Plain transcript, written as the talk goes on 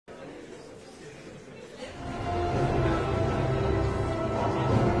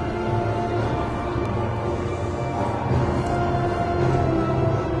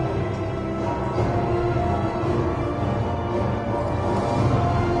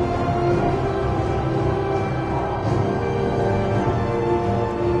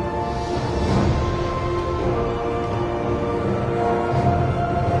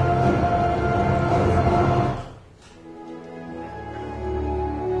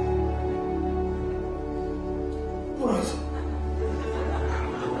brighter.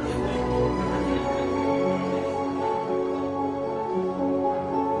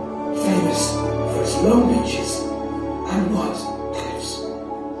 Famous for its long beaches and wide cliffs,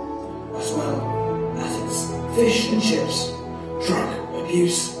 as well as its fish and chips, drug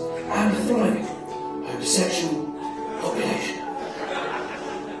abuse and thriving homosexual population.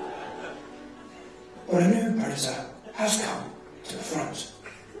 But a new predator has come to the front.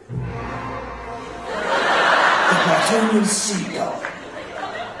 The Britonian seagull.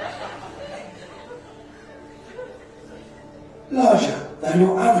 Larger than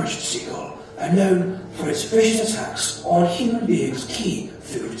your average seagull and known for its vicious attacks on human beings' key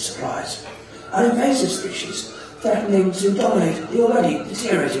food supplies, an invasive species threatening to dominate the already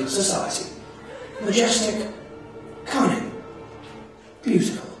deteriorating society. Majestic, cunning,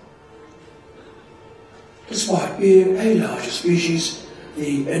 beautiful. Despite being a larger species,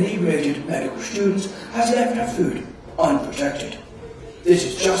 the inebriated medical student has left her food unprotected. This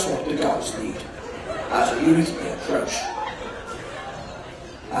is just what the gulls need, as a unit they approach.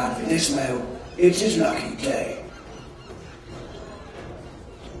 And for this male, it's his lucky day.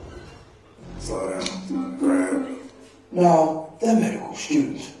 Slow down, grab. Now, the medical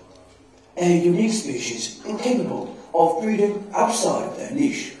student, a unique species incapable of breeding outside of their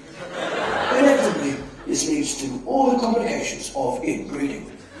niche. Inevitably, this leads to all the complications of inbreeding: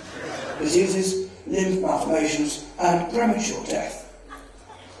 diseases, lymph malformations, and premature death.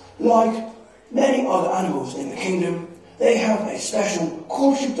 Like many other animals in the kingdom, they have a special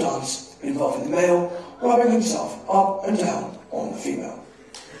courtship dance involving the male rubbing himself up and down on the female.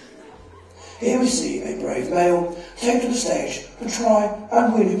 Here we see a brave male take to the stage to try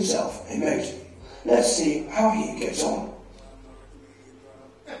and win himself a mate. Let's see how he gets on.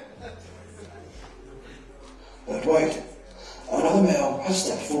 But wait, another male has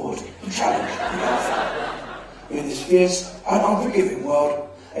stepped forward to challenge the alpha. In this fierce and unforgiving world,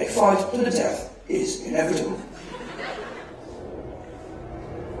 a fight to the death is inevitable.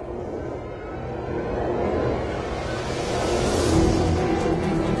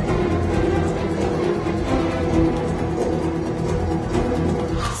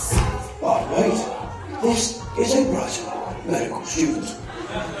 But wait, this is a brighter medical student.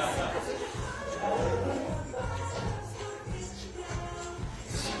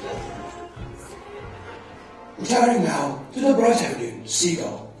 Returning now to the Britonian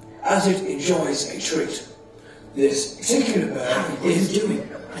seagull, as it enjoys a treat. This particular bird What are you doing?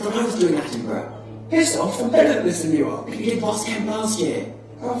 I thought I was doing Edinburgh. pissed off and better at this than you are. You did boss camp last year.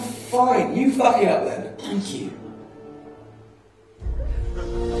 Oh, fine, you fuck it up then. Thank you.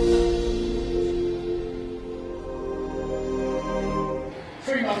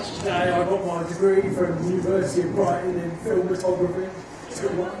 Pretty much today I got my degree from the University of Brighton in filmography. It's a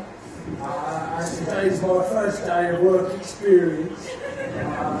good one. And today's my first day of work experience.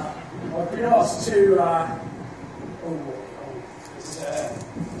 I've been asked to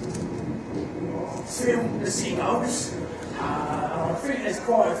film the seagulls. I think there's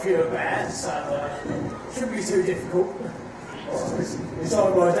quite a few about, so it shouldn't be too difficult. It's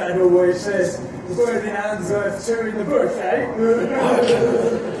like my dad always says, the bird in hand's worth two in the bush, eh? Believe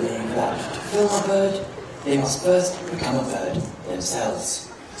that to film a bird, they must first become a bird themselves.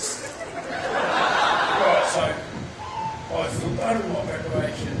 Right, so I've done all my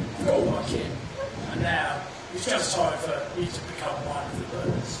preparation, got all my kit, and now it's just time for me to become one of the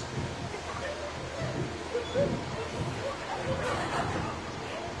birds.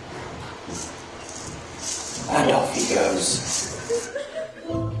 And off he goes.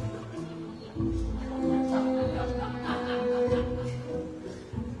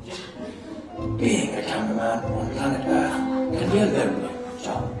 Being a cameraman on planet Earth can be a lonely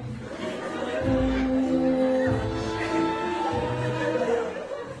job.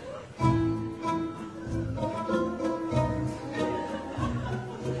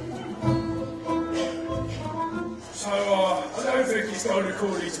 So I don't think it's gone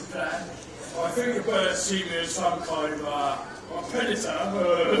according to plan. I think the birds see me as some kind of a predator.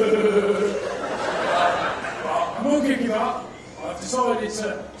 But I'm not giving up. I've decided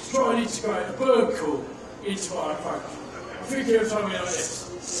to try and integrate a bird call into my approach. I think it'll tell me like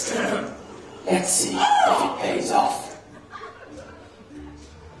this. Let's see if it pays off.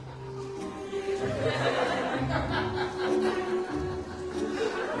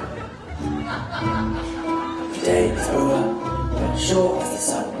 The day is over, but sure as the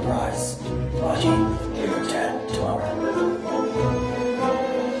sun will rise. Archie